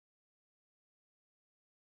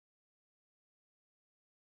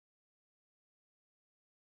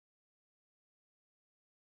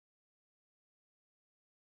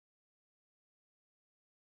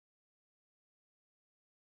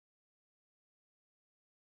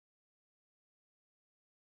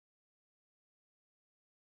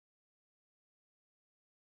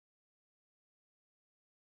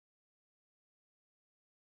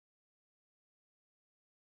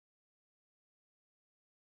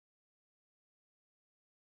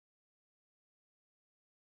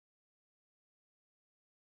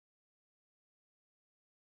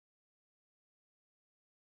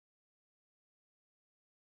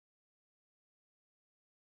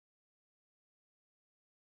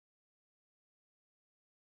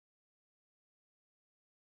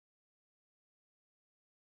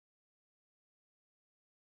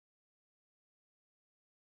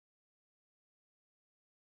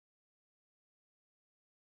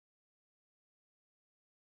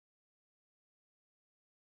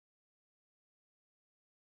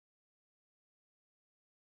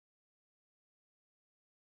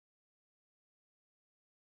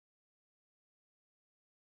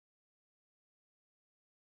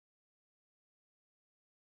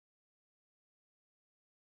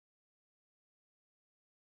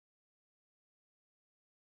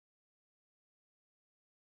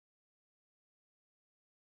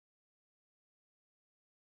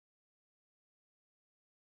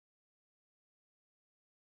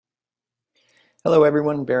Hello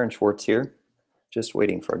everyone, Baron Schwartz here. Just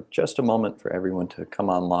waiting for just a moment for everyone to come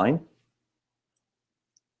online.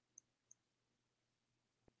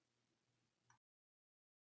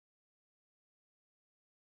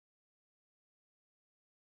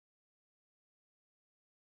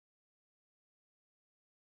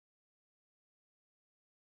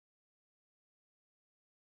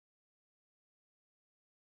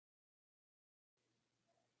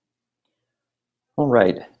 All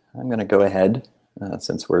right, I'm going to go ahead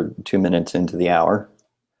since we're 2 minutes into the hour,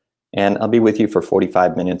 and I'll be with you for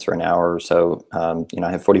 45 minutes or an hour or so.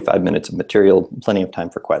 I have 45 minutes of material, plenty of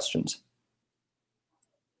time for questions.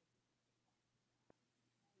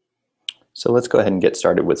 So let's go ahead and get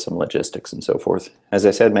started with some logistics and so forth. As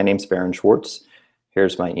I said, my name's Baron Schwartz.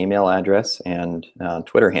 Here's my email address and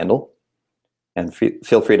Twitter handle, and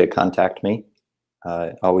feel free to contact me.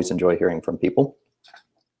 I always enjoy hearing from people.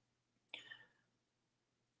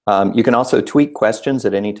 You can also tweet questions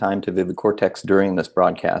at any time to VividCortex during this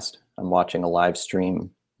broadcast. I'm watching a live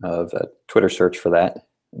stream of a Twitter search for that.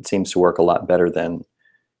 It seems to work a lot better than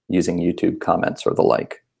using YouTube comments or the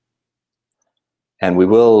like. And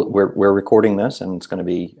we're recording this, and it's going to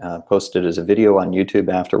be posted as a video on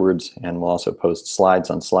YouTube afterwards, and we'll also post slides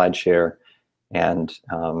on SlideShare and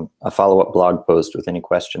a follow-up blog post with any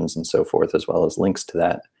questions and so forth, as well as links to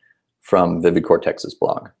that from VividCortex's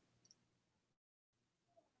blog.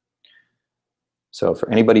 So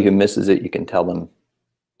for anybody who misses it, you can tell them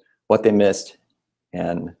what they missed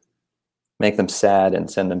and make them sad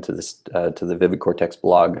and send them to the VividCortex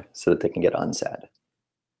blog so that they can get unsad.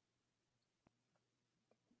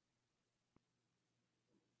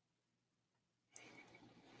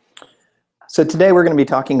 So today we're going to be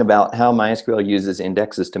talking about how MySQL uses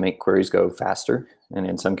indexes to make queries go faster, and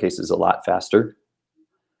in some cases a lot faster.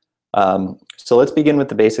 So let's begin with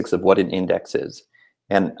the basics of what an index is.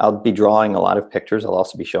 And I'll be drawing a lot of pictures. I'll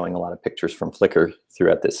also be showing a lot of pictures from Flickr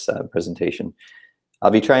throughout this presentation.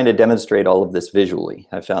 I'll be trying to demonstrate all of this visually.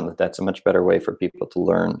 I found that that's a much better way for people to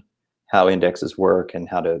learn how indexes work and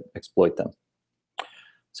how to exploit them.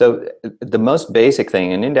 So the most basic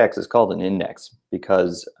thing, an index is called an index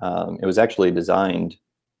because it was actually designed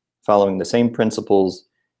following the same principles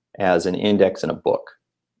as an index in a book.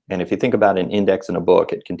 And if you think about an index in a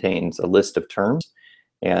book, it contains a list of terms,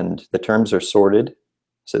 and the terms are sorted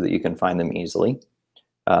so that you can find them easily.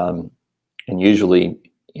 And usually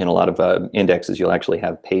in a lot of indexes, you'll actually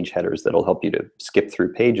have page headers that'll help you to skip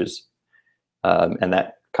through pages. And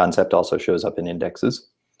that concept also shows up in indexes.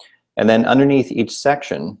 And then underneath each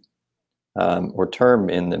section or term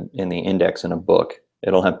in the index in a book,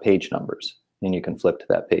 it'll have page numbers, and you can flip to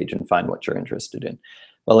that page and find what you're interested in.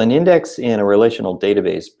 Well, an index in a relational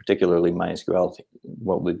database, particularly MySQL,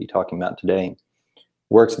 what we'll be talking about today,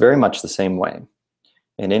 works very much the same way.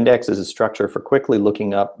 An index is a structure for quickly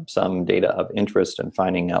looking up some data of interest and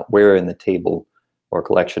finding out where in the table or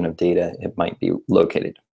collection of data it might be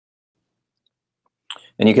located.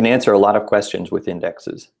 And you can answer a lot of questions with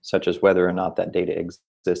indexes, such as whether or not that data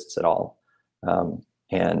exists at all.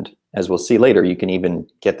 And as we'll see later, you can even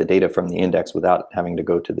get the data from the index without having to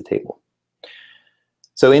go to the table.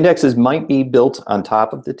 So indexes might be built on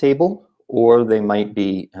top of the table, or they might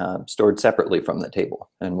be stored separately from the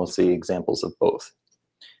table. And we'll see examples of both.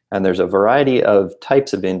 And there's a variety of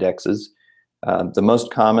types of indexes. The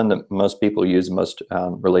most common that most people use, most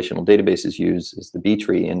relational databases use, is the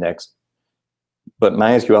B-tree index. But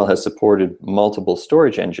MySQL has supported multiple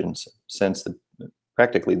storage engines since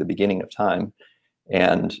practically the beginning of time.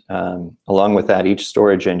 And along with that, each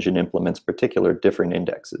storage engine implements particular different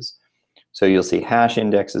indexes. So you'll see hash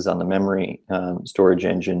indexes on the memory storage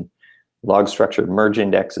engine, log structured merge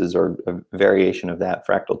indexes, or a variation of that,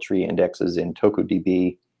 fractal tree indexes in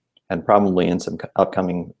TokuDB, and probably in some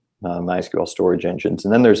upcoming MySQL storage engines.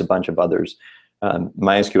 And then there's a bunch of others.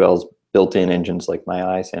 MySQL's built-in engines like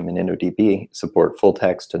LSM and InnoDB support full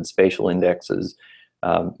text and spatial indexes.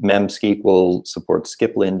 MemSQL supports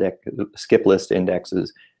skip list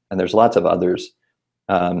indexes, and there's lots of others.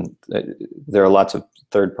 There are lots of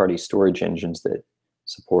third-party storage engines that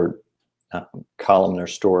support columnar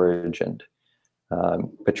storage and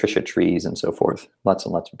Patricia trees and so forth. Lots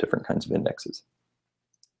and lots of different kinds of indexes.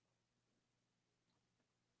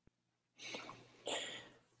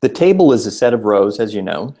 The table is a set of rows, as you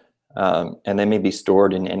know, and they may be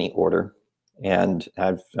stored in any order. And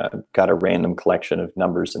I've got a random collection of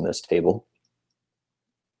numbers in this table.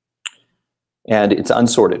 And it's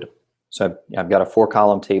unsorted. So I've got a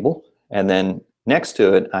 4-column table, and then next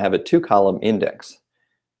to it, I have a 2-column index.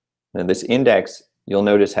 And this index, you'll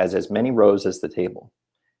notice, has as many rows as the table.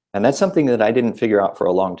 And that's something that I didn't figure out for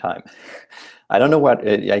a long time. I don't know what,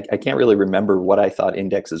 I can't really remember what I thought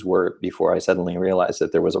indexes were before I suddenly realized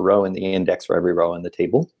that there was a row in the index for every row in the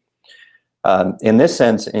table. In this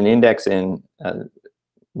sense, an index in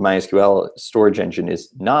MySQL storage engine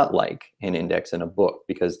is not like an index in a book,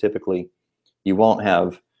 because typically you won't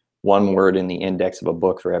have one word in the index of a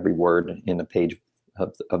book for every word in the page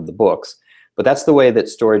of the books. But that's the way that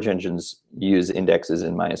storage engines use indexes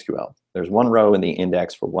in MySQL. There's one row in the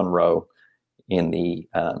index for one row in the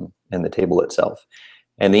table itself.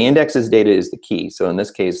 And the index's data is the key. So in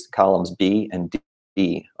this case, columns B and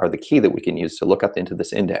D are the key that we can use to look up into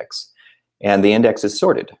this index. And the index is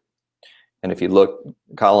sorted. And if you look,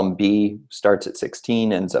 column B starts at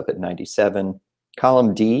 16, ends up at 97.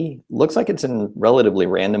 Column D looks like it's in relatively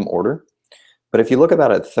random order. But if you look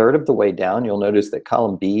about a third of the way down, you'll notice that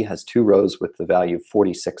column B has two rows with the value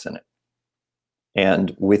 46 in it.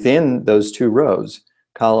 And within those two rows,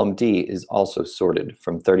 column D is also sorted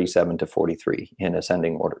from 37 to 43 in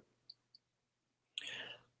ascending order.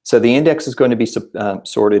 So the index is going to be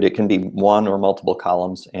sorted. It can be one or multiple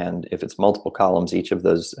columns. And if it's multiple columns, each of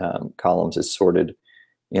those columns is sorted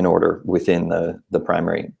in order within the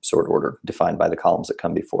primary sort order defined by the columns that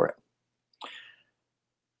come before it.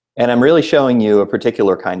 And I'm really showing you a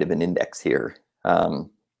particular kind of an index here.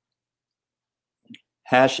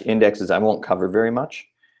 Hash indexes I won't cover very much.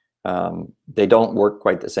 They don't work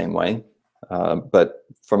quite the same way. But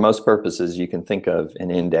for most purposes, you can think of an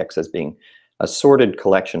index as being a sorted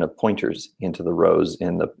collection of pointers into the rows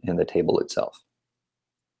in the table itself.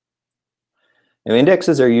 Now,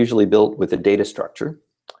 indexes are usually built with a data structure,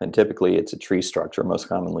 and typically it's a tree structure, most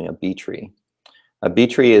commonly a B tree. A B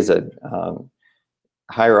tree is a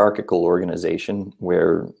hierarchical organization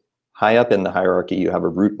where high up in the hierarchy you have a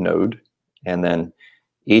root node, and then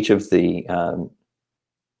each of the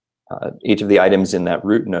items in that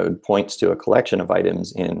root node points to a collection of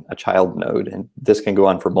items in a child node, and this can go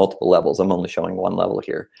on for multiple levels. I'm only showing one level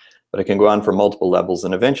here, but it can go on for multiple levels,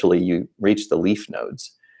 and eventually you reach the leaf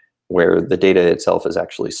nodes where the data itself is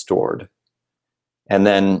actually stored. And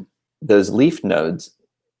then those leaf nodes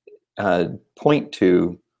point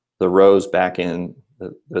to the rows back in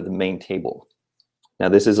the main table. Now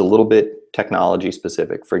this is a little bit technology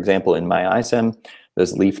specific. For example, in MyISM,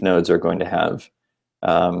 those leaf nodes are going to have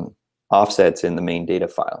offsets in the main data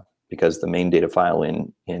file, because the main data file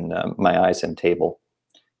in MyISM table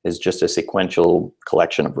is just a sequential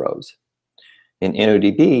collection of rows. In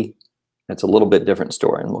InnoDB, it's a little bit different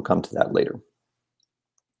story, and we'll come to that later.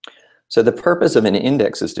 So the purpose of an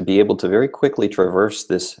index is to be able to very quickly traverse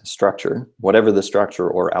this structure, whatever the structure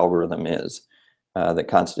or algorithm is that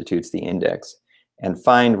constitutes the index, and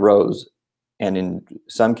find rows, and in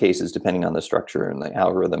some cases, depending on the structure and the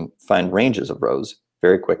algorithm, find ranges of rows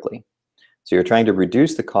very quickly. So you're trying to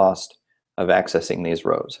reduce the cost of accessing these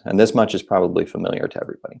rows, and this much is probably familiar to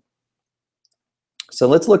everybody. So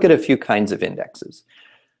let's look at a few kinds of indexes.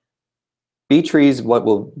 B tree is what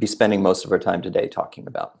we'll be spending most of our time today talking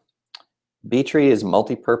about. B tree is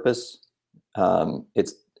multi-purpose.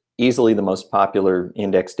 It's easily the most popular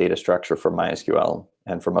index data structure for MySQL,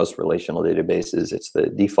 and for most relational databases, it's the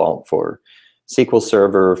default for SQL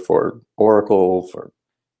Server, for Oracle, for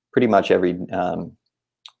pretty much every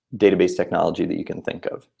database technology that you can think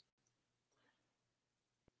of.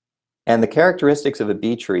 And the characteristics of a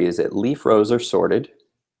B tree is that leaf rows are sorted,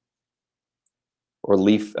 or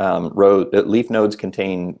leaf nodes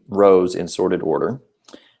contain rows in sorted order,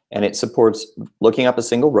 and it supports looking up a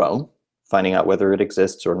single row, finding out whether it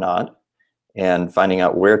exists or not, and finding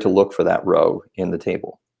out where to look for that row in the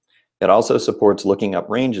table. It also supports looking up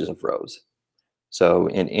ranges of rows, so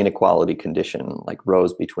in inequality condition, like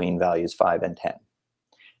rows between values 5 and 10.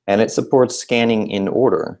 And it supports scanning in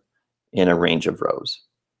order in a range of rows,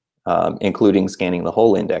 including scanning the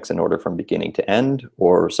whole index in order from beginning to end,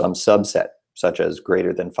 or some subset, such as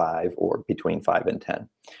greater than 5 or between 5 and 10.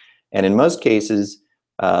 And in most cases,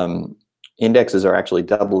 indexes are actually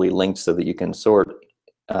doubly linked so that you can sort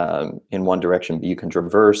in one direction, but you can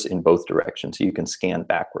traverse in both directions. So you can scan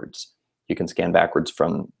backwards. You can scan backwards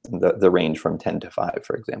from the range from 10 to 5,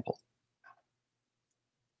 for example.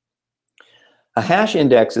 A hash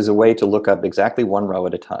index is a way to look up exactly one row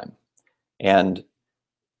at a time. And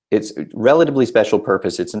it's relatively special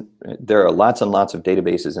purpose. There are lots and lots of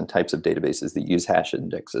databases and types of databases that use hash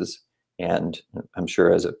indexes. And I'm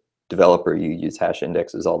sure as a developer, you use hash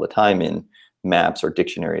indexes all the time in maps or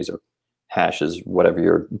dictionaries or hashes, whatever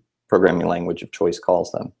your programming language of choice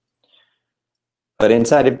calls them. But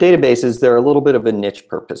inside of databases, they're a little bit of a niche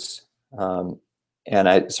purpose. And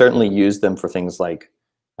I certainly use them for things like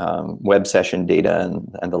web session data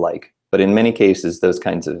and the like. But in many cases, those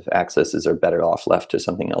kinds of accesses are better off left to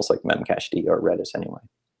something else like memcached or Redis anyway.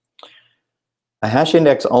 A hash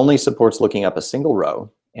index only supports looking up a single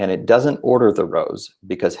row, and it doesn't order the rows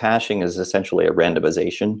because hashing is essentially a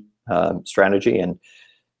randomization strategy. And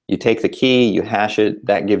you take the key, you hash it,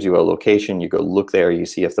 that gives you a location, you go look there, you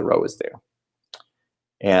see if the row is there.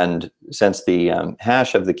 And since the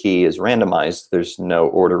hash of the key is randomized, there's no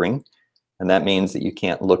ordering. And that means that you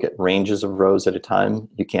can't look at ranges of rows at a time.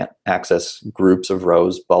 You can't access groups of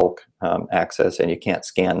rows, bulk access, and you can't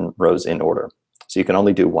scan rows in order. So you can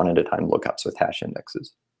only do one at a time lookups with hash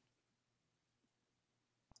indexes.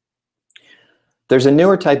 There's a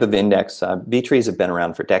newer type of index. B-trees have been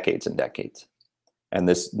around for decades and decades. And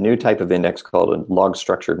this new type of index called a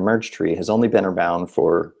log-structured merge tree has only been around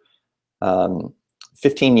for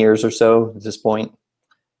 15 years or so at this point.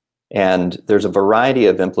 And there's a variety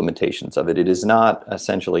of implementations of it. It is not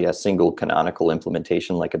essentially a single canonical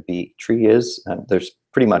implementation like a B-tree is. There's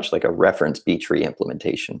pretty much like a reference B-tree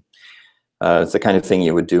implementation. It's the kind of thing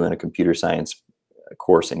you would do in a computer science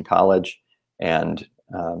course in college. And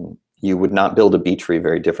you would not build a B-tree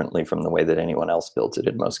very differently from the way that anyone else builds it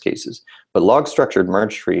in most cases. But log-structured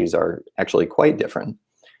merge trees are actually quite different.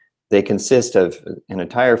 They consist of an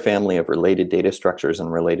entire family of related data structures and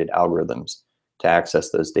related algorithms to access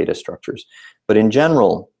those data structures. But in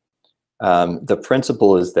general, the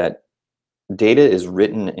principle is that data is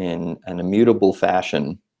written in an immutable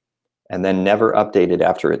fashion and then never updated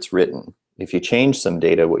after it's written. If you change some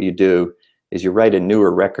data, what you do is you write a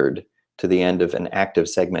newer record to the end of an active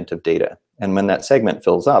segment of data. And when that segment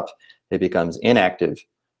fills up, it becomes inactive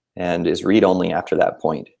and is read-only after that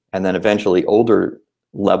point. And then eventually older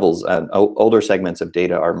levels, older segments of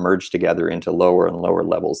data are merged together into lower and lower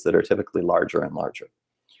levels that are typically larger and larger.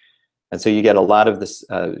 And so you get a lot of this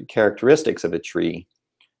characteristics of a tree,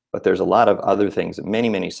 but there's a lot of other things, many,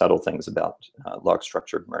 many subtle things about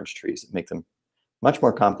log-structured merge trees that make them much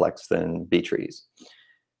more complex than B-trees.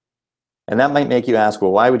 And that might make you ask,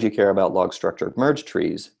 well, why would you care about log-structured merge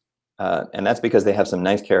trees? And that's because they have some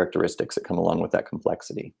nice characteristics that come along with that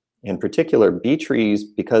complexity. In particular, B-trees,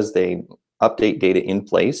 because they update data in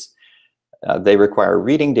place, they require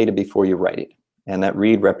reading data before you write it. And that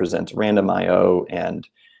read represents random I/O, and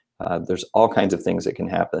there's all kinds of things that can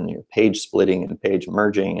happen. You're page splitting and page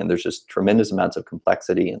merging, and there's just tremendous amounts of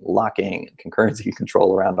complexity and locking and concurrency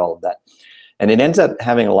control around all of that. And it ends up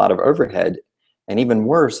having a lot of overhead. And even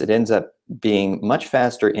worse, it ends up being much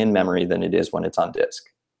faster in memory than it is when it's on disk.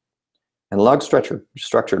 And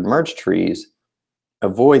log-structured merge trees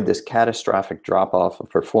avoid this catastrophic drop-off of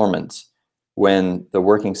performance when the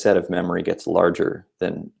working set of memory gets larger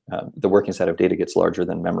than, the working set of data gets larger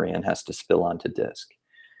than memory and has to spill onto disk.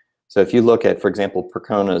 So if you look at, for example,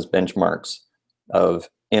 Percona's benchmarks of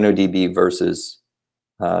NODB versus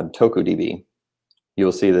TokuDB, you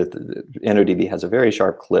will see that the NODB has a very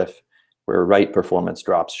sharp cliff where write performance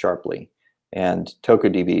drops sharply, and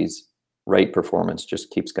TokuDB's write performance just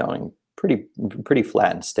keeps going pretty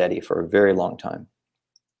flat and steady for a very long time.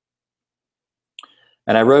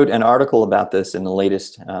 And I wrote an article about this in the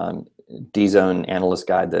latest DZone analyst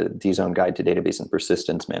guide, the DZone Guide to Database and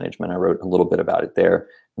Persistence Management. I wrote a little bit about it there.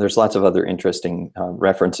 There's lots of other interesting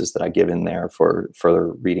references that I give in there for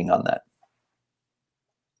further reading on that.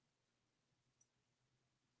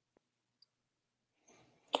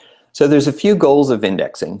 So there's a few goals of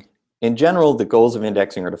indexing. In general, the goals of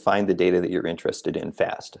indexing are to find the data that you're interested in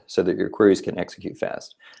fast so that your queries can execute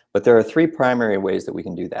fast. But there are three primary ways that we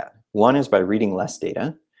can do that. One is by reading less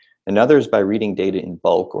data. Another is by reading data in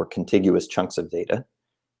bulk or contiguous chunks of data.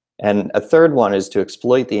 And a third one is to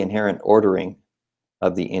exploit the inherent ordering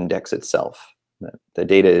of the index itself. The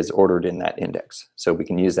data is ordered in that index, so we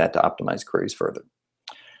can use that to optimize queries further.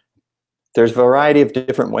 There's a variety of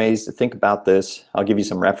different ways to think about this. I'll give you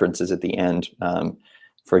some references at the end.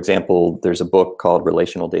 For example, there's a book called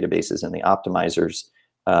Relational Databases and the Optimizers.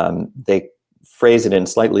 They phrase it in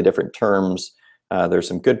slightly different terms. There's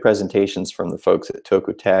some good presentations from the folks at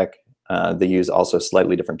Tokutech. They use also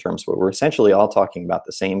slightly different terms, but we're essentially all talking about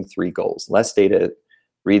the same three goals: less data,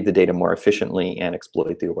 read the data more efficiently, and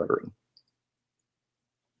exploit the ordering.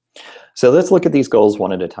 So let's look at these goals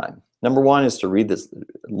one at a time. Number one is to read as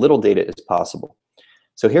little data as possible.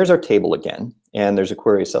 So here's our table again, and there's a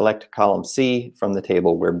query: select column C from the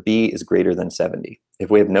table where B is greater than 70. If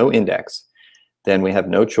we have no index, then we have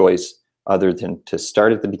no choice other than to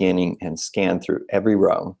start at the beginning and scan through every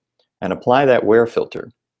row and apply that where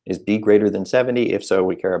filter. Is B greater than 70? If so,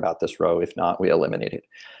 we care about this row. If not, we eliminate it.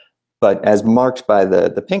 But as marked by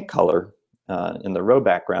the pink color in the row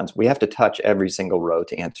backgrounds, we have to touch every single row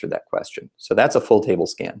to answer that question. So that's a full table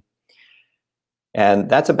scan. And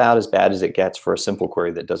that's about as bad as it gets for a simple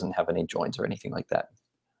query that doesn't have any joins or anything like that.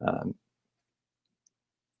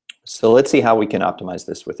 So let's see how we can optimize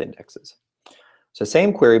this with indexes. So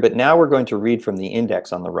same query, but now we're going to read from the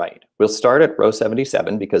index on the right. We'll start at row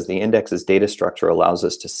 77 because the index's data structure allows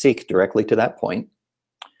us to seek directly to that point.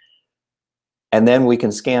 And then we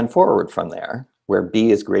can scan forward from there, where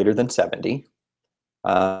B is greater than 70.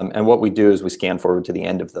 And what we do is we scan forward to the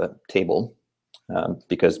end of the table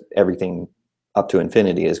because everything up to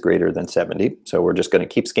infinity is greater than 70. So we're just going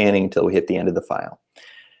to keep scanning until we hit the end of the file.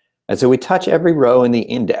 And so we touch every row in the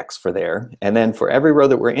index for there. And then for every row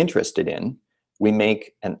that we're interested in, we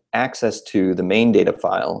make an access to the main data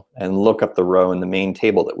file and look up the row in the main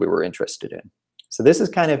table that we were interested in. So this is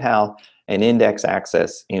kind of how an index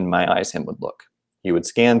access in MyISIM would look. You would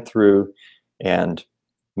scan through and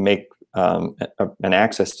make an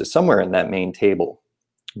access to somewhere in that main table,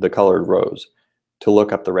 the colored rows, to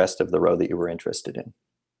look up the rest of the row that you were interested in.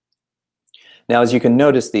 Now, as you can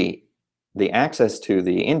notice, the access to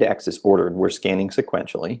the index is ordered. We're scanning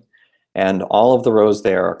sequentially, and all of the rows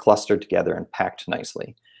there are clustered together and packed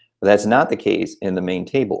nicely. But that's not the case in the main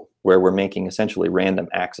table, where we're making essentially random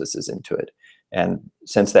accesses into it. And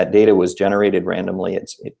since that data was generated randomly,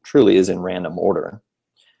 it truly is in random order.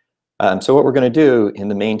 So what we're going to do in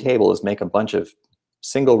the main table is make a bunch of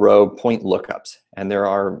single row point lookups. And there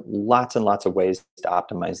are lots and lots of ways to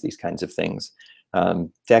optimize these kinds of things.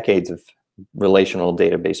 Decades of relational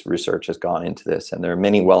database research has gone into this, and there are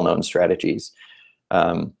many well-known strategies,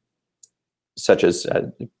 such as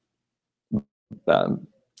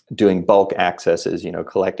doing bulk accesses,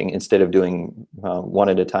 collecting, instead of doing one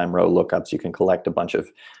at a time row lookups, you can collect a bunch of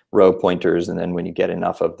row pointers, and then when you get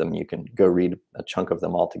enough of them, you can go read a chunk of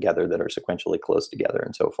them all together that are sequentially close together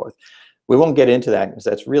and so forth. We won't get into that because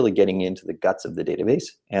that's really getting into the guts of the database,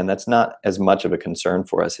 and that's not as much of a concern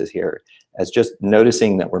for us as here, as just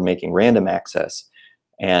noticing that we're making random access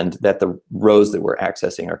and that the rows that we're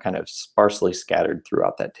accessing are kind of sparsely scattered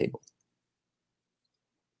throughout that table.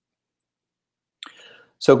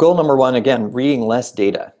 So goal number one, again, reading less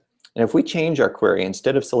data. And if we change our query,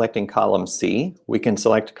 instead of selecting column C, we can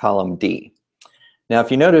select column D. Now,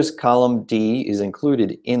 if you notice, column D is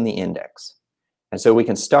included in the index. And so we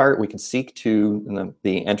can seek to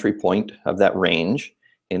the entry point of that range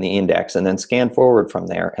in the index and then scan forward from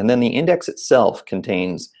there. And then the index itself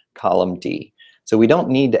contains column D. So we don't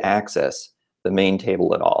need to access the main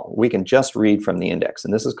table at all. We can just read from the index.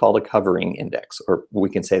 And this is called a covering index, or we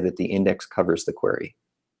can say that the index covers the query.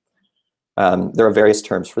 There are various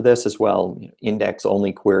terms for this as well.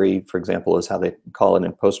 Index-only query, for example, is how they call it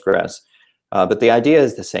in Postgres. But the idea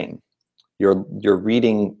is the same. You're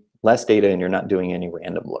reading less data and you're not doing any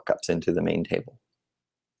random lookups into the main table.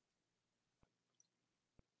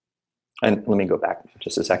 And let me go back for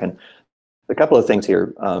just a second. A couple of things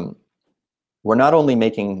here. We're not only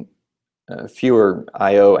making fewer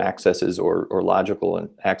I/O accesses or logical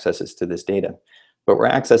accesses to this data, but we're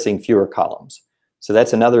accessing fewer columns. So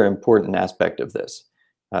that's another important aspect of this.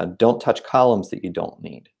 Don't touch columns that you don't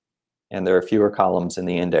need. And there are fewer columns in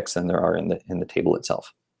the index than there are in the table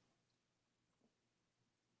itself.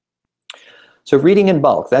 So reading in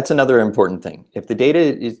bulk, that's another important thing. If the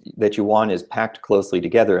data that you want is packed closely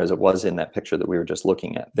together, as it was in that picture that we were just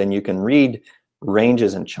looking at, then you can read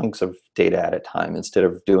ranges and chunks of data at a time instead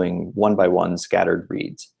of doing one-by-one scattered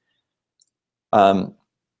reads. And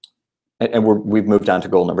we've moved on to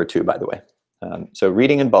goal number 2, by the way. So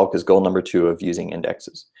reading in bulk is goal number 2 of using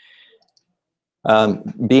indexes.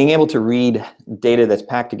 Being able to read data that's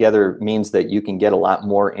packed together means that you can get a lot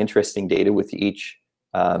more interesting data with each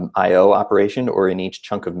I/O operation, or in each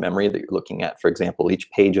chunk of memory that you're looking at. For example,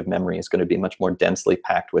 each page of memory is going to be much more densely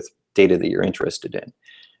packed with data that you're interested in.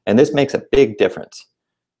 And this makes a big difference.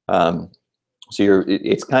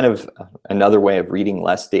 It's kind of another way of reading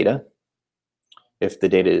less data. If the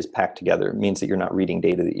data is packed together, it means that you're not reading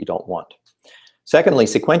data that you don't want. Secondly,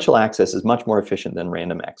 sequential access is much more efficient than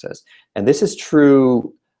random access. And this is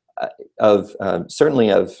true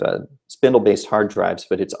certainly of spindle-based hard drives,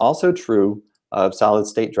 but it's also true of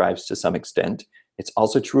solid-state drives to some extent. It's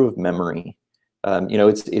also true of memory.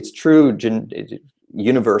 It's true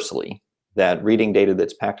universally that reading data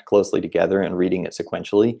that's packed closely together and reading it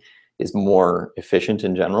sequentially is more efficient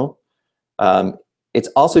in general. It's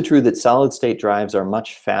also true that solid-state drives are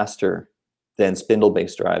much faster than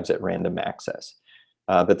spindle-based drives at random access.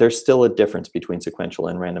 But there's still a difference between sequential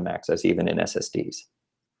and random access, even in SSDs.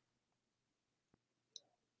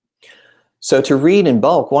 So to read in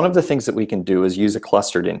bulk, one of the things that we can do is use a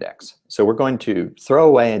clustered index. So we're going to throw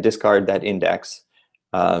away and discard that index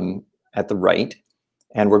at the right,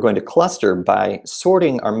 And we're going to cluster by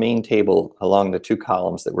sorting our main table along the two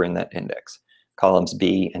columns that were in that index, columns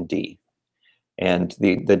B and D. And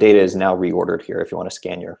the data is now reordered here. If you want to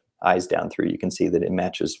scan your eyes down through, you can see that it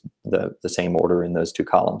matches the same order in those two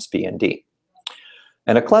columns, B and D.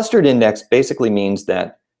 And a clustered index basically means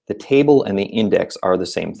that the table and the index are the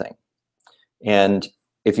same thing. And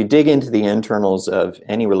if you dig into the internals of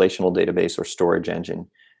any relational database or storage engine,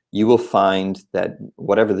 you will find that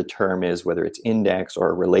whatever the term is, whether it's index or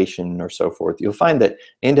a relation or so forth, you'll find that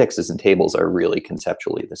indexes and tables are really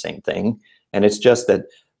conceptually the same thing. And it's just that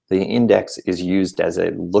the index is used as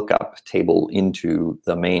a lookup table into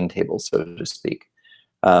the main table, so to speak.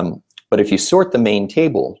 But if you sort the main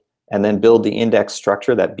table and then build the index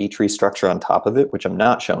structure, that B-tree structure on top of it, which I'm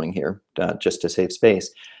not showing here just to save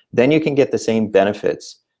space, then you can get the same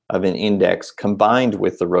benefits of an index combined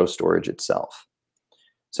with the row storage itself.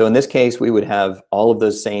 So in this case, we would have all of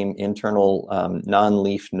those same internal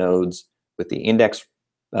non-leaf nodes with the index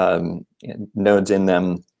nodes in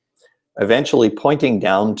them, eventually pointing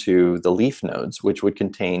down to the leaf nodes, which would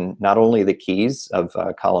contain not only the keys of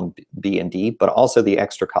column B and D, but also the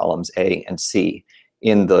extra columns A and C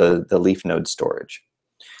in the leaf node storage.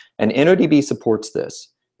 And InnoDB supports this.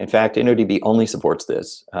 In fact, InnoDB only supports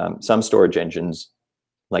this. Some storage engines,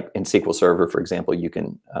 like in SQL Server, for example, you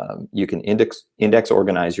can index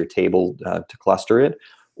organize your table to cluster it,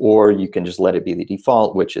 or you can just let it be the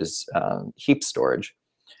default, which is heap storage.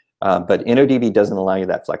 But InnoDB doesn't allow you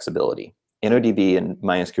that flexibility. InnoDB and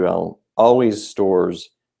MySQL always stores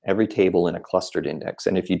every table in a clustered index.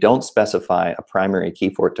 And if you don't specify a primary key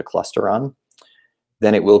for it to cluster on,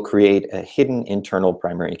 then it will create a hidden internal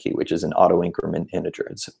primary key, which is an auto increment integer.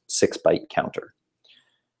 It's a 6-byte counter.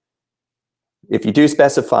 If you do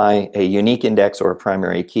specify a unique index or a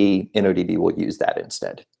primary key, InnoDB will use that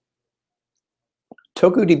instead.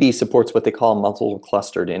 TokuDB supports what they call multiple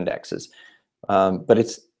clustered indexes, but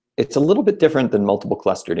it's a little bit different than multiple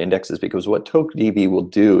clustered indexes, because what TokuDB will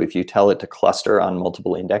do if you tell it to cluster on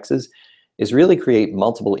multiple indexes is really create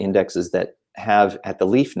multiple indexes that have at the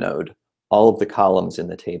leaf node all of the columns in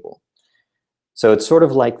the table. So it's sort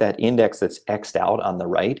of like that index that's X'd out on the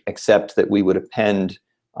right, except that we would append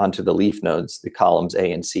onto the leaf nodes the columns A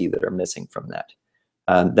and C that are missing from that.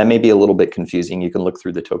 That may be a little bit confusing. You can look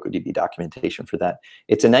through the TokuDB documentation for that.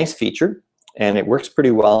 It's a nice feature, and it works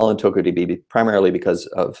pretty well in TokuDB, primarily because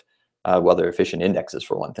of, well, they're efficient indexes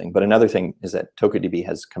for one thing. But another thing is that TokuDB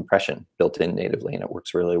has compression built in natively, and it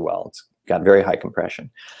works really well. It's got very high compression.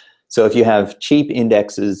 So if you have cheap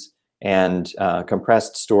indexes and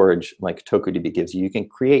compressed storage like TokuDB gives you, you can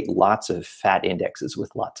create lots of fat indexes with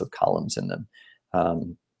lots of columns in them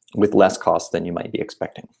with less cost than you might be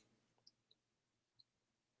expecting.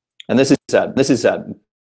 And this is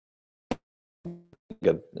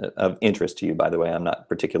of interest to you, by the way. I'm not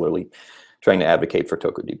particularly trying to advocate for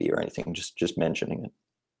TokuDB or anything, just mentioning it.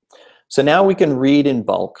 So now we can read in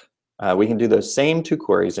bulk. We can do those same two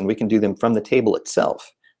queries, and we can do them from the table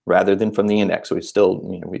itself rather than from the index. We've still,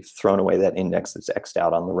 we've thrown away that index that's X'd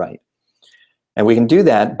out on the right. And we can do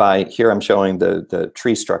that by, here I'm showing the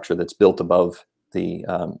tree structure that's built above the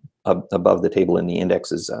table in the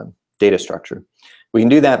index's data structure. We can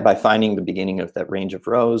do that by finding the beginning of that range of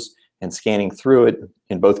rows and scanning through it.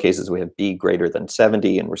 In both cases, we have B greater than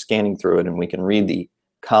 70, and we're scanning through it, and we can read the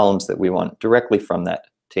columns that we want directly from that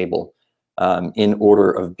table in order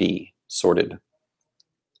of B sorted.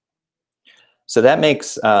 So that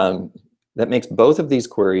makes both of these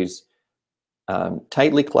queries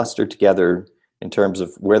tightly clustered together in terms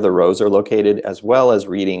of where the rows are located, as well as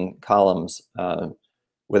reading columns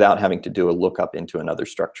without having to do a lookup into another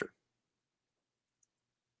structure.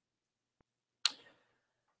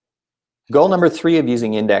 Goal number 3 of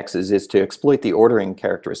using indexes is to exploit the ordering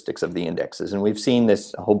characteristics of the indexes. And we've seen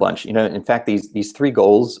this a whole bunch. In fact, these 3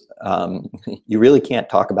 goals, you really can't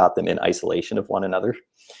talk about them in isolation of one another.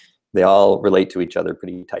 They all relate to each other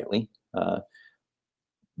pretty tightly.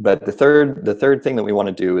 But the third thing that we want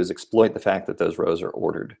to do is exploit the fact that those rows are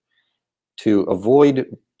ordered to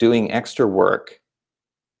avoid doing extra work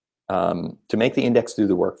to make the index do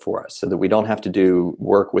the work for us, so that we don't have to do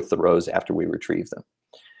work with the rows after we retrieve them.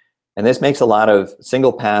 And this makes a lot of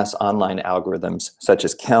single pass online algorithms, such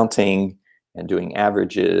as counting and doing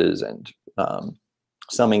averages and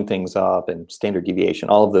summing things up and standard deviation,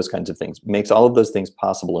 all of those kinds of things, makes all of those things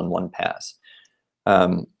possible in one pass.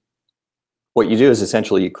 What you do is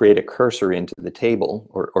essentially you create a cursor into the table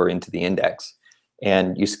or into the index,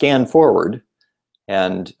 and you scan forward,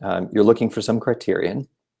 and you're looking for some criterion.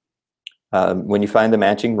 When you find the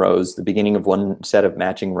matching rows, the beginning of one set of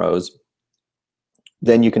matching rows,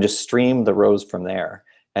 then you can just stream the rows from there.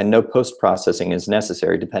 and no post-processing is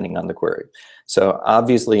necessary depending on the query. So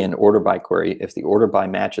obviously in order by query, if the order by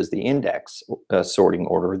matches the index sorting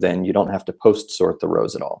order, then you don't have to post-sort the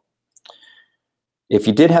rows at all. If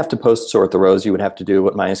you did have to post-sort the rows, you would have to do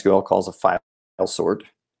what MySQL calls a file sort,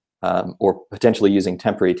 or potentially using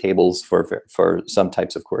temporary tables for some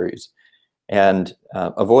types of queries. And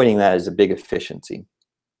avoiding that is a big efficiency.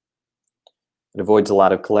 It avoids a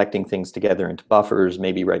lot of collecting things together into buffers,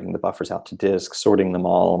 maybe writing the buffers out to disk, sorting them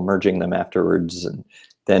all, merging them afterwards, and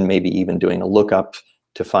then maybe even doing a lookup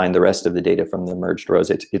to find the rest of the data from the merged rows.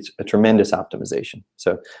 It's a tremendous optimization.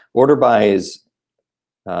 So order by is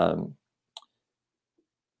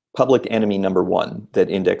public enemy number one that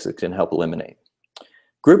indexes can help eliminate.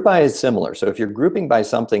 Group by is similar. So if you're grouping by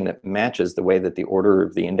something that matches the way that the order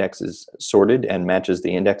of the index is sorted and matches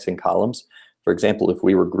the indexing columns, for example, if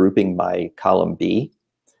we were grouping by column B,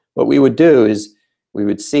 what we would do is we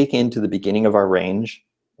would seek into the beginning of our range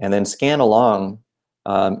and then scan along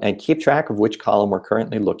and keep track of which column we're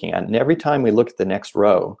currently looking at. And every time we look at the next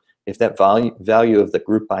row, if that value of the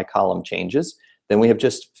group by column changes, then we have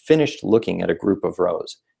just finished looking at a group of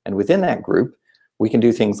rows. And within that group, we can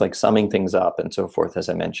do things like summing things up and so forth, as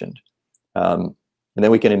I mentioned. And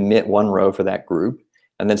then we can omit one row for that group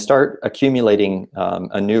and then start accumulating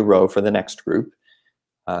a new row for the next group,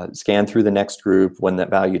 scan through the next group. When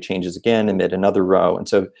that value changes again, omit another row. And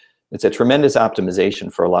so it's a tremendous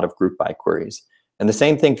optimization for a lot of group by queries. And the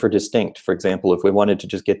same thing for distinct. For example, if we wanted to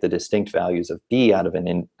just get the distinct values of B out of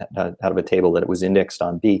a table that was indexed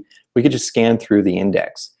on B, we could just scan through the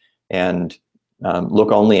index and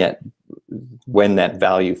look only at when that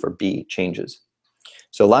value for B changes.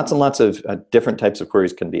 So lots and lots of different types of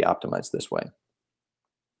queries can be optimized this way.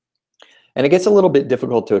 And it gets a little bit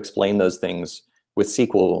difficult to explain those things with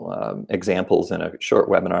SQL examples in a short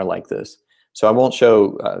webinar like this. So I won't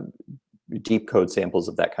show deep code samples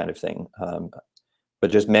of that kind of thing,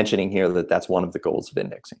 but just mentioning here that that's one of the goals of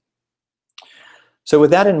indexing. So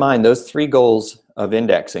with that in mind, those three goals of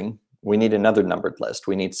indexing, we need another numbered list.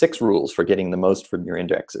 We need 6 rules for getting the most from your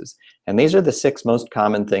indexes. And these are the 6 most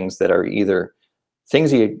common things that are either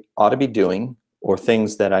things you ought to be doing or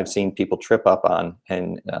things that I've seen people trip up on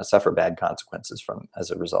and suffer bad consequences from as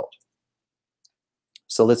a result.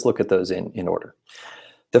 So let's look at those in order.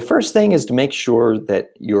 The first thing is to make sure that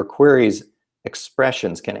your query's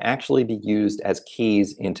expressions can actually be used as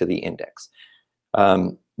keys into the index.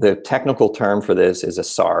 The technical term for this is a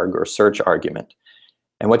SARG, or search argument.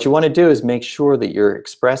 And what you want to do is make sure that you're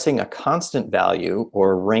expressing a constant value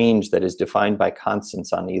or a range that is defined by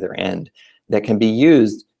constants on either end that can be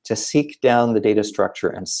used to seek down the data structure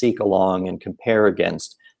and seek along and compare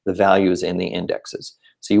against the values in the indexes.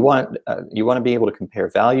 So you want to be able to compare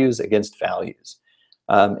values against values.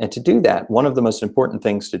 And to do that, one of the most important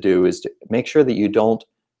things to do is to make sure that you don't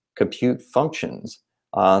compute functions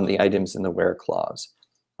on the items in the where clause.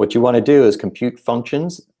 What you want to do is compute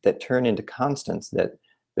functions that turn into constants that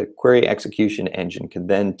the query execution engine can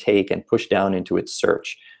then take and push down into its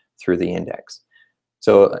search through the index.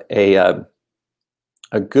 So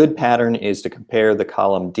a good pattern is to compare the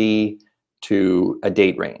column D to a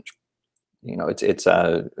date range. You know, it's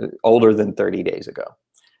older than 30 days ago.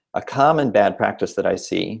 A common bad practice that I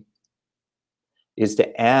see is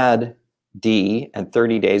to add D and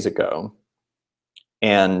 30 days ago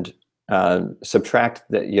and subtract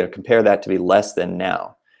that, compare that to be less than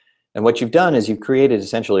now. And what you've done is you've created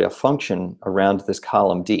essentially a function around this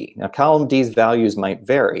column D. Now, column D's values might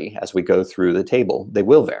vary as we go through the table. They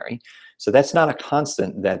will vary. So that's not a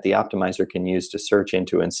constant that the optimizer can use to search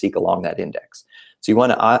into and seek along that index. So you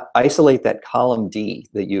want to isolate that column D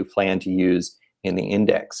that you plan to use in the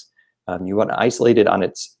index. You want to isolate it on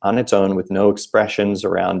its own with no expressions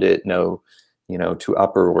around it, no, to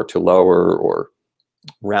upper or to lower or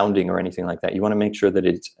rounding or anything like that. You want to make sure that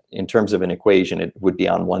it's, in terms of an equation, it would be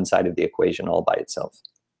on one side of the equation all by itself.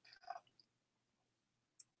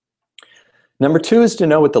 Number 2 is to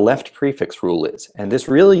know what the left prefix rule is. And this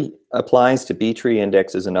really applies to B-tree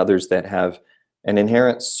indexes and others that have an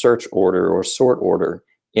inherent search order or sort order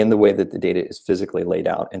in the way that the data is physically laid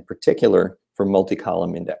out, in particular for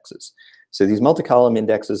multi-column indexes. So these multi-column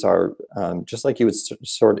indexes are just like you would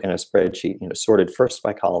sort in a spreadsheet, sorted first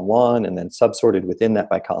by column 1 and then subsorted within that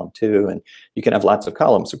by column 2. And you can have lots of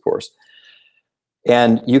columns, of course.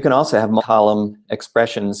 And you can also have column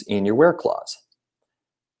expressions in your where clause.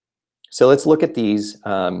 So let's look at these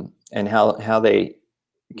and how they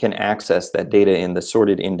can access that data in the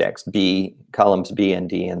sorted index B, columns B and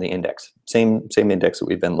D in the index. Same index that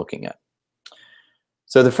we've been looking at.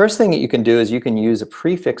 So the first thing that you can do is you can use a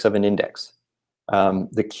prefix of an index.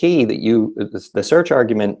 The key that the search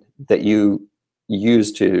argument that you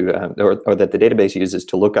use to, or that the database uses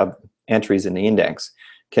to look up entries in the index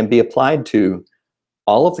can be applied to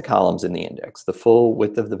all of the columns in the index, the full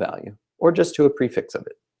width of the value, or just to a prefix of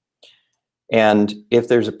it. And if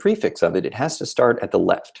there's a prefix of it, it has to start at the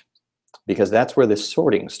left, because that's where the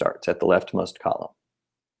sorting starts, at the leftmost column.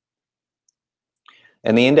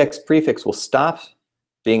 And the index prefix will stop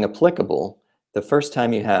being applicable the first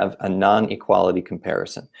time you have a non-equality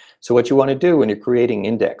comparison. So what you want to do when you're creating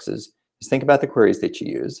indexes is think about the queries that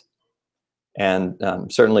you use, and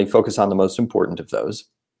certainly focus on the most important of those,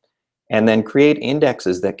 and then create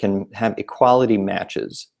indexes that can have equality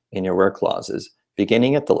matches in your where clauses,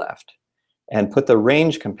 beginning at the left, and put the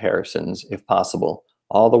range comparisons, if possible,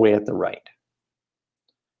 all the way at the right,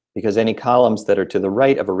 because any columns that are to the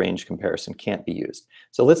right of a range comparison can't be used.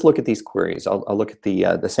 So let's look at these queries. I'll look at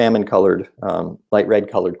the salmon colored, light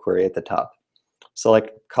red colored query at the top.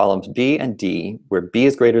 Select columns B and D, where B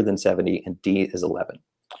is greater than 70 and D is 11.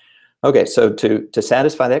 Okay, so to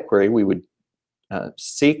satisfy that query, we would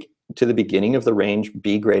seek to the beginning of the range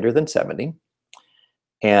B greater than 70,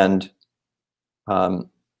 and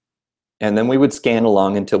then we would scan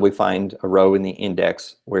along until we find a row in the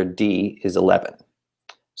index where D is 11.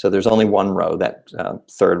 So there's only one row, that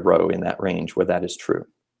third row in that range, where that is true.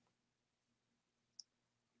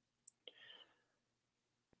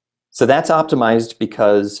 So that's optimized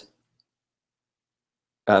because,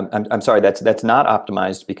 I'm sorry, that's not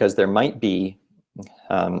optimized because there might be,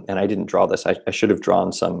 and I didn't draw this, I should have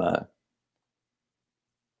drawn some,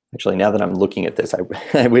 actually now that I'm looking at this,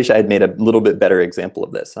 I wish I had made a little bit better example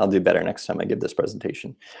of this. I'll do better next time I give this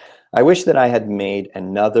presentation. I wish that I had made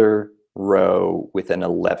another row with an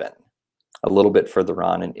 11 a little bit further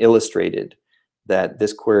on and illustrated that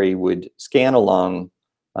this query would scan along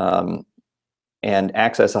and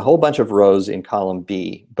access a whole bunch of rows in column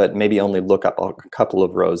B, but maybe only look up a couple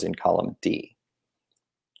of rows in column D.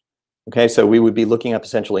 Okay, so we would be looking up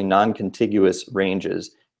essentially non-contiguous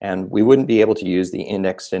ranges, and we wouldn't be able to use the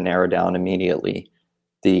index to narrow down immediately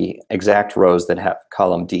the exact rows that have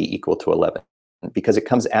column D equal to 11, because it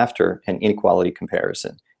comes after an inequality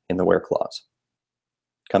comparison in the where clause.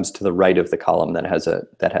 It comes to the right of the column that has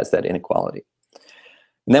that inequality.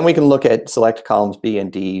 And then we can look at select columns B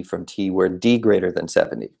and D from T where D greater than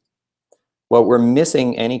 70. Well, we're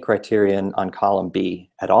missing any criterion on column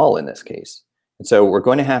B at all in this case. And so we're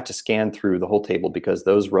going to have to scan through the whole table because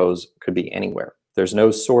those rows could be anywhere. There's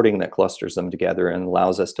no sorting that clusters them together and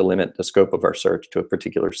allows us to limit the scope of our search to a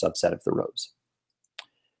particular subset of the rows.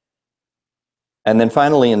 And then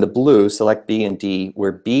finally in the blue, select B and D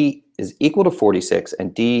where B is equal to 46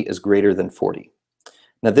 and D is greater than 40.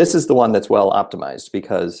 Now this is the one that's well optimized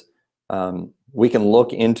because we can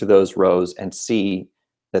look into those rows and see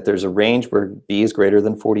that there's a range where B is greater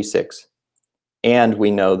than 46. And we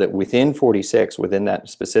know that within 46, within that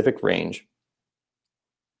specific range,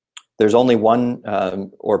 there's only one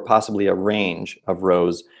or possibly a range of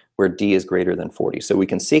rows where D is greater than 40. So we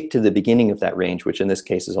can seek to the beginning of that range, which in this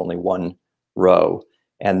case is only one row,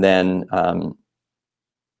 and then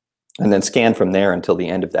scan from there until the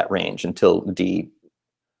end of that range, until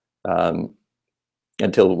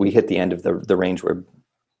until we hit the end of the range where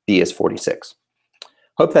B is 46.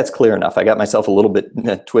 Hope that's clear enough. I got myself a little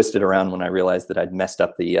bit twisted around when I realized that I'd messed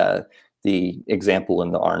up the example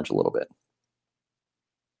in the orange a little bit.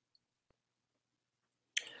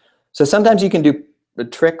 So sometimes you can do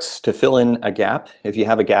tricks to fill in a gap. If you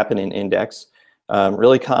have a gap in an index,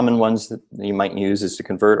 really common ones that you might use is to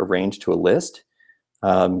convert a range to a list.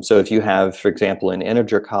 So if you have, for example, an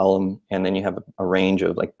integer column and then you have a range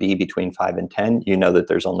of like B between 5 and 10, you know that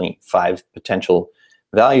there's only 5 potential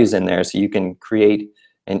values in there, so you can create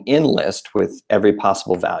an in list with every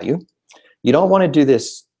possible value. You don't want to do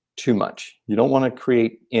this too much. You don't want to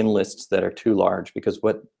create in lists that are too large, because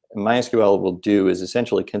what MySQL will do is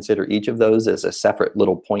essentially consider each of those as a separate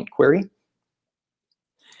little point query.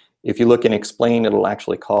 If you look in explain, it'll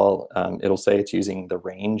actually call, it'll say it's using the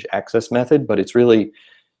range access method, but it's really,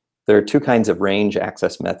 there are two kinds of range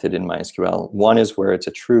access method in MySQL. One is where it's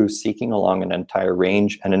a true seeking along an entire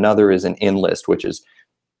range, and another is an in list, which is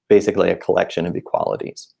basically a collection of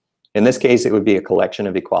equalities. In this case, it would be a collection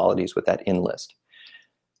of equalities with that in list.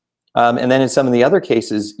 And then in some of the other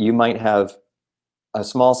cases, you might have a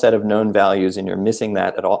small set of known values and you're missing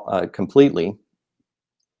that at all completely,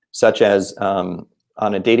 such as on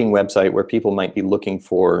a dating website where people might be looking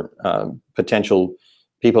for potential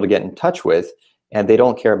people to get in touch with, and they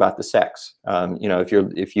don't care about the sex. You know,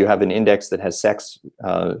 if you have an index that has sex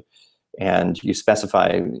and you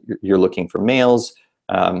specify you're looking for males,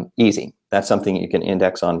 easy. That's something you can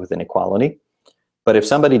index on with inequality. But if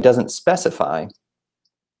somebody doesn't specify,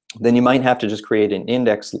 then you might have to just create an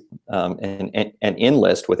index, an in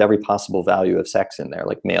list with every possible value of sex in there,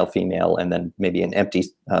 like male, female, and then maybe an empty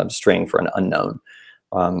string for an unknown,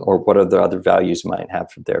 or what are the other values you might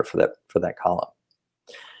have there for that column.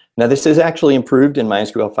 Now this is actually improved in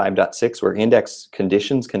MySQL 5.6, where index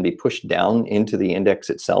conditions can be pushed down into the index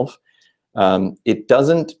itself. It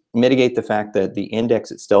doesn't mitigate the fact that the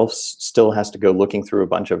index itself still has to go looking through a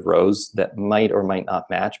bunch of rows that might or might not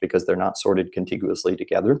match because they're not sorted contiguously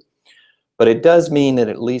together. But it does mean that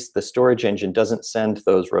at least the storage engine doesn't send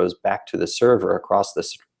those rows back to the server across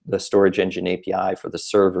the storage engine API for the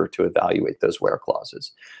server to evaluate those where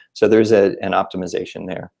clauses. So there's an optimization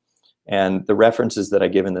there. And the references that I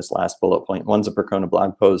give in this last bullet point, one's a Percona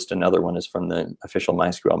blog post, another one is from the official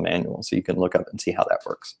MySQL manual, so you can look up and see how that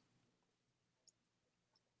works.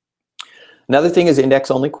 Another thing is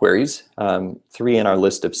index-only queries, 3 in our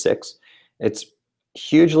list of 6. It's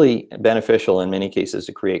hugely beneficial in many cases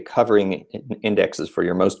to create covering indexes for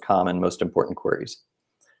your most common, most important queries.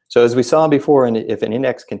 So as we saw before, if an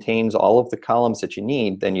index contains all of the columns that you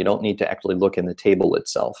need, then you don't need to actually look in the table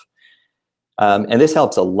itself. And this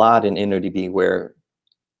helps a lot in InnoDB, where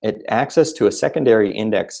access to a secondary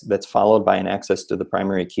index that's followed by an access to the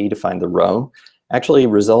primary key to find the row actually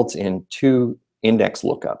results in 2 index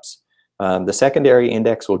lookups. The secondary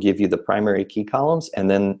index will give you the primary key columns,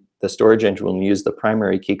 and then the storage engine will use the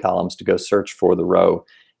primary key columns to go search for the row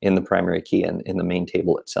in the primary key and in the main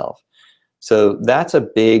table itself. So that's a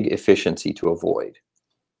big efficiency to avoid.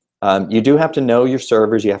 You do have to know your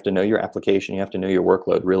servers, you have to know your application, you have to know your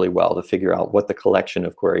workload really well to figure out what the collection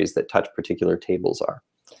of queries that touch particular tables are.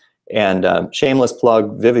 And shameless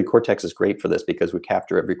plug, Vivid Cortex is great for this because we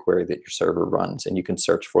capture every query that your server runs, and you can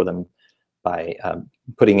search for them by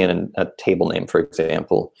putting in a table name, for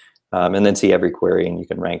example, and then see every query, and you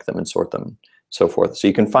can rank them and sort them, so forth. So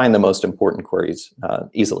you can find the most important queries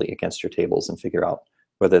easily against your tables and figure out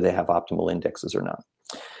whether they have optimal indexes or not.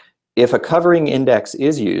 If a covering index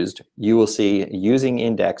is used, you will see using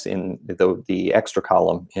index in the extra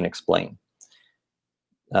column in explain.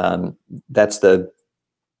 That's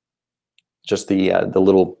just the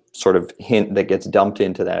little sort of hint that gets dumped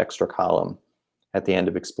into that extra column at the end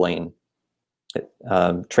of explain. It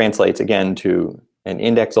translates again to an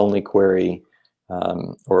index-only query,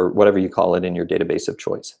 or whatever you call it in your database of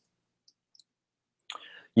choice.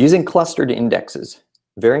 Using clustered indexes,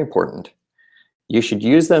 very important. You should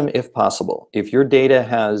use them if possible. If your data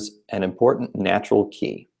has an important natural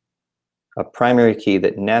key, a primary key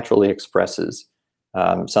that naturally expresses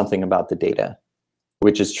something about the data,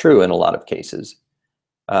 which is true in a lot of cases,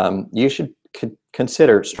 you should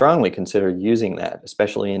strongly consider using that,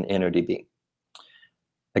 especially in InnoDB.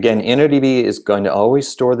 Again, InnoDB is going to always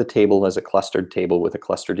store the table as a clustered table with a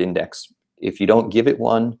clustered index. If you don't give it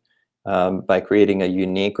one by creating a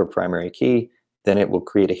unique or primary key, then it will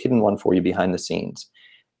create a hidden one for you behind the scenes.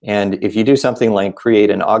 And if you do something like create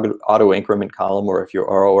an auto increment column, or if your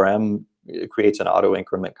ORM creates an auto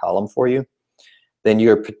increment column for you, then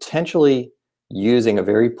you're potentially using a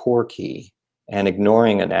very poor key and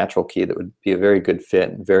ignoring a natural key that would be a very good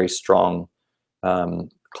fit, very strong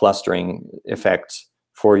clustering effects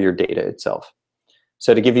for your data itself.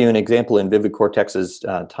 So to give you an example, in Vivid Cortex's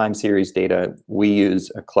time series data, we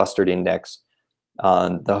use a clustered index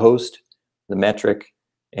on the host, the metric,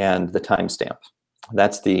 and the timestamp.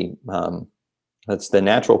 That's the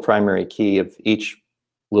natural primary key of each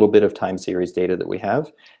little bit of time series data that we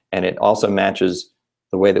have, and it also matches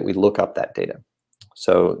the way that we look up that data.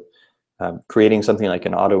 So creating something like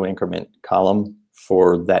an auto increment column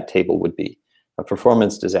for that table would be a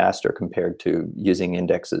performance disaster compared to using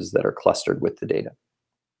indexes that are clustered with the data.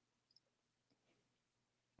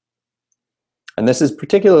 And this is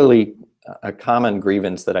particularly a common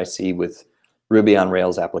grievance that I see with Ruby on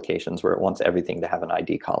Rails applications, where it wants everything to have an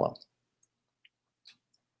ID column.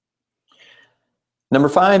 Number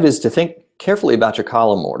 5 is to think carefully about your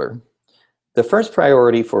column order. The first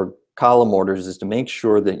priority for column orders is to make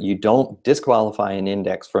sure that you don't disqualify an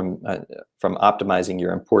index from optimizing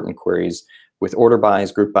your important queries with order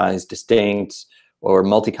bys, group bys, distincts, or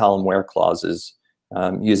multi-column where clauses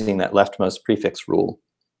using that leftmost prefix rule.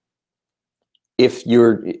 If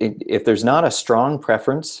there's not a strong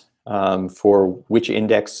preference for which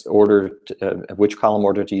index order, which column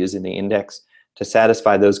order to use in the index to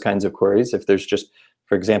satisfy those kinds of queries, if there's just,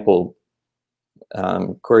 for example,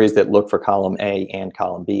 queries that look for column A and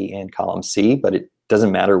column B and column C, but it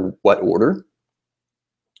doesn't matter what order,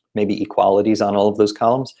 maybe equalities on all of those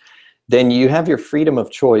columns, then you have your freedom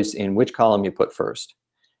of choice in which column you put first.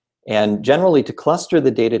 And generally, to cluster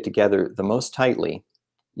the data together the most tightly,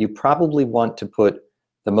 you probably want to put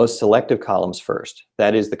the most selective columns first.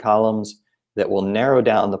 That is, the columns that will narrow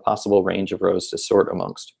down the possible range of rows to sort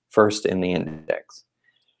amongst first in the index.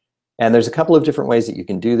 And there's a couple of different ways that you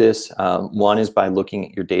can do this. One is by looking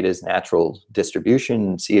at your data's natural distribution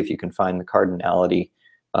and see if you can find the cardinality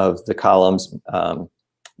of the columns.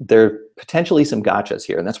 There are potentially some gotchas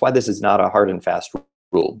here, and that's why this is not a hard and fast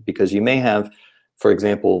rule, because you may have, for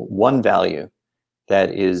example, one value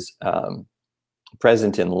that is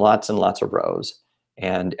present in lots and lots of rows,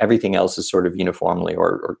 and everything else is sort of uniformly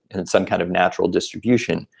or in some kind of natural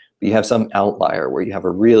distribution. But you have some outlier where you have a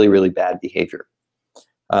really, really bad behavior.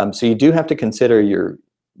 So you do have to consider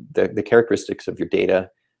the characteristics of your data.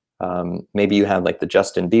 Maybe you have like the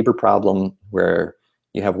Justin Bieber problem, where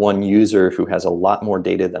you have one user who has a lot more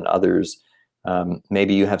data than others.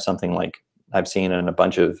 Maybe you have something like I've seen in a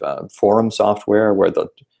bunch of forum software where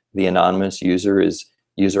the anonymous user is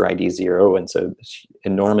user ID 0, and so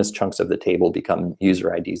enormous chunks of the table become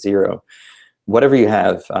user ID 0. Whatever you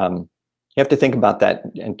have to think about that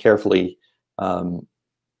and carefully.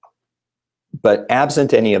 But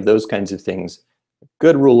absent any of those kinds of things,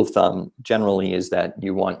 good rule of thumb generally is that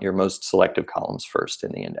you want your most selective columns first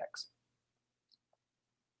in the index.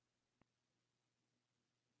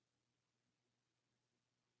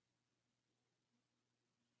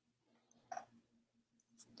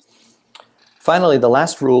 Finally, the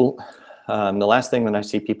last rule, the last thing that I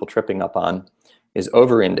see people tripping up on is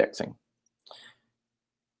over-indexing.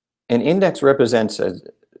 An index represents a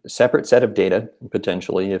separate set of data,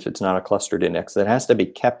 potentially, if it's not a clustered index, that has to be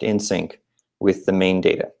kept in sync with the main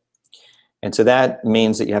data. And so that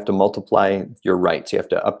means that you have to multiply your writes. You have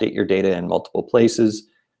to update your data in multiple places.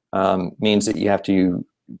 Means that you have to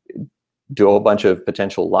do a whole bunch of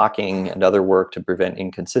potential locking and other work to prevent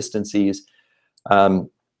inconsistencies.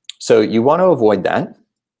 So you want to avoid that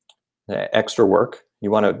extra work. You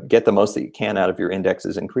want to get the most that you can out of your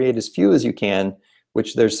indexes and create as few as you can,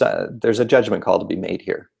 which there's a judgment call to be made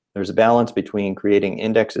here. There's a balance between creating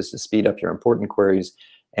indexes to speed up your important queries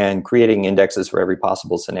and creating indexes for every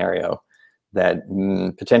possible scenario that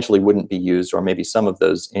potentially wouldn't be used, or maybe some of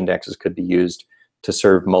those indexes could be used to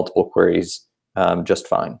serve multiple queries just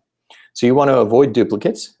fine. So you want to avoid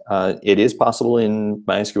duplicates. It is possible in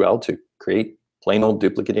MySQL to create plain old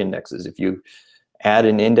duplicate indexes. If you add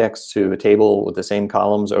an index to a table with the same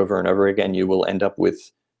columns over and over again, you will end up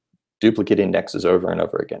with duplicate indexes over and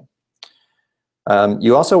over again.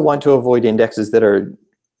 You also want to avoid indexes that are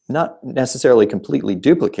not necessarily completely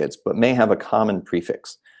duplicates, but may have a common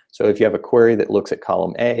prefix. So if you have a query that looks at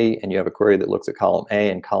column A and you have a query that looks at column A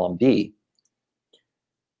and column B,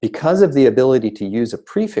 because of the ability to use a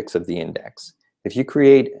prefix of the index, if you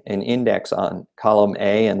create an index on column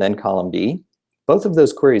A and then column B, both of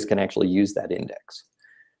those queries can actually use that index.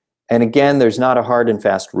 And again, there's not a hard and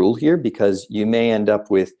fast rule here, because you may end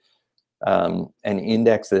up with an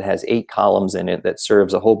index that has 8 columns in it that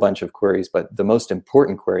serves a whole bunch of queries, but the most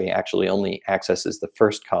important query actually only accesses the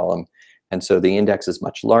first column. And so the index is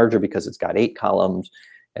much larger because it's got 8 columns.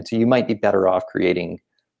 And so you might be better off creating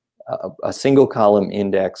a single column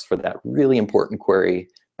index for that really important query,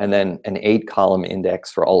 and then an 8 column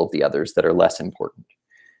index for all of the others that are less important.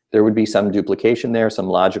 There would be some duplication there, some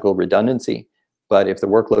logical redundancy, but if the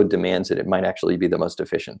workload demands it, it might actually be the most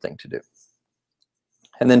efficient thing to do.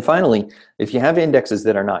 And then finally, if you have indexes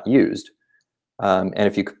that are not used, and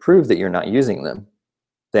if you could prove that you're not using them,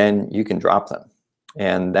 then you can drop them.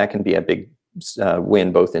 And that can be a big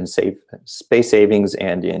win, both in space savings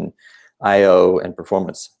and in I/O and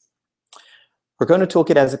performance. Percona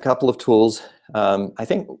Toolkit has a couple of tools. I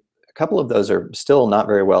think a couple of those are still not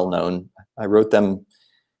very well known. I wrote them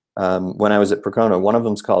when I was at Percona. One of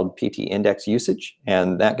them is called PT Index Usage,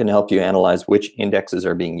 and that can help you analyze which indexes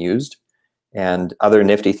are being used, and other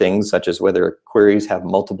nifty things such as whether queries have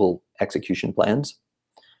multiple execution plans.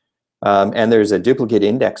 And there's a duplicate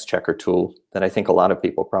index checker tool that I think a lot of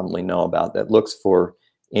people probably know about, that looks for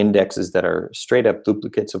indexes that are straight up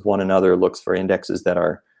duplicates of one another, looks for indexes that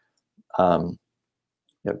are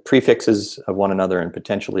prefixes of one another and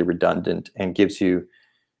potentially redundant, and gives you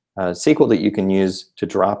a SQL that you can use to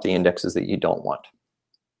drop the indexes that you don't want.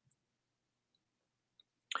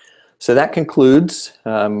 So that concludes.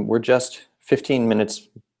 We're just 15 minutes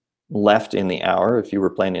left in the hour if you were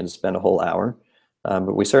planning to spend a whole hour,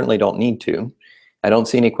 but we certainly don't need to. I don't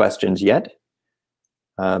see any questions yet,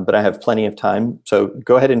 but I have plenty of time. So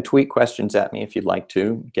go ahead and tweet questions at me if you'd like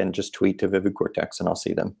to. Again, just tweet to VividCortex and I'll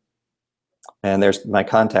see them. And there's my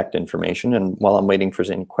contact information, and while I'm waiting for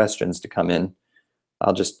any questions to come in,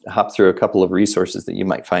 I'll just hop through a couple of resources that you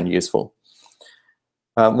might find useful.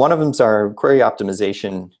 One of them is our query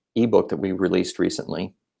optimization ebook that we released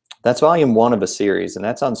recently. That's volume 1 of a series, and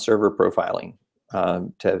that's on server profiling,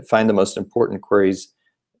 to find the most important queries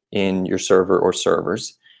in your server or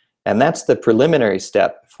servers. And that's the preliminary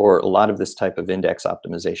step for a lot of this type of index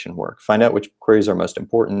optimization work. Find out which queries are most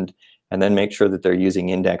important, and then make sure that they're using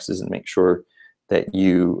indexes, and make sure that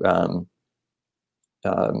you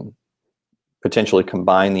potentially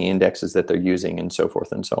combine the indexes that they're using, and so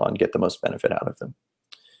forth and so on, get the most benefit out of them.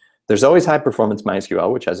 There's always high performance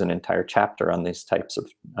MySQL, which has an entire chapter on these types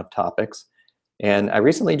of topics. And I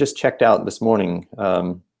recently just checked out this morning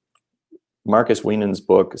Marcus Wienen's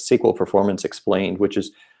book, SQL Performance Explained, which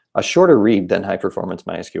is a shorter read than High Performance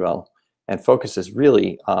MySQL, and focuses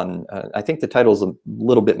really on, I think the title is a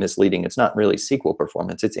little bit misleading. It's not really SQL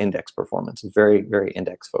performance, it's index performance. It's very, very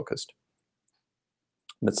index focused,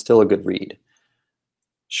 but still a good read.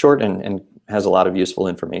 Short and has a lot of useful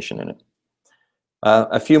information in it.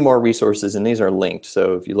 A few more resources, and these are linked,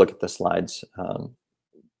 so if you look at the slides,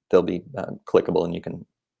 they'll be clickable, and you can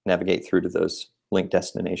navigate through to those linked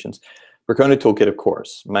destinations. Percona Toolkit, of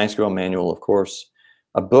course. MySQL Manual, of course.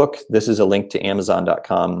 A book, this is a link to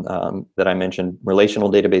Amazon.com that I mentioned,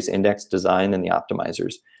 Relational Database Index Design and the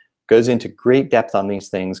Optimizers. Goes into great depth on these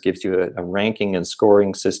things, gives you a ranking and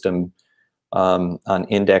scoring system on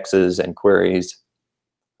indexes and queries.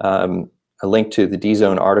 A link to the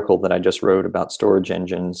DZone article that I just wrote about storage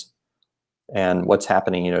engines and what's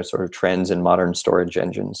happening, sort of trends in modern storage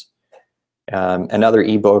engines. Another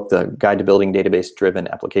ebook, The Guide to Building Database-Driven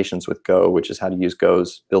Applications with Go, which is how to use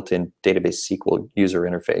Go's built-in database SQL user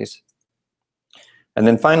interface. And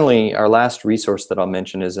then finally, our last resource that I'll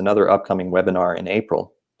mention is another upcoming webinar in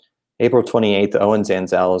April. April 28th, Owen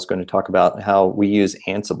Zanzal is going to talk about how we use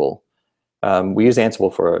Ansible. We use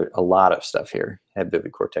Ansible for a lot of stuff here at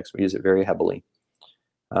VividCortex. We use it very heavily.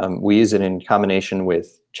 We use it in combination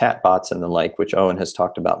with chatbots and the like, which Owen has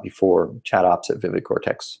talked about before, chat ops at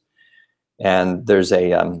VividCortex. And there's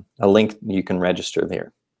a link you can register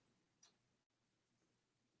there.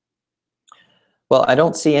 Well, I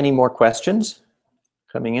don't see any more questions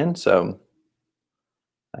coming in, so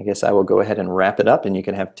I guess I will go ahead and wrap it up, and you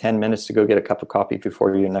can have 10 minutes to go get a cup of coffee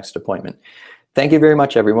before your next appointment. Thank you very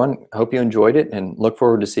much, everyone. Hope you enjoyed it, and look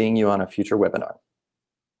forward to seeing you on a future webinar.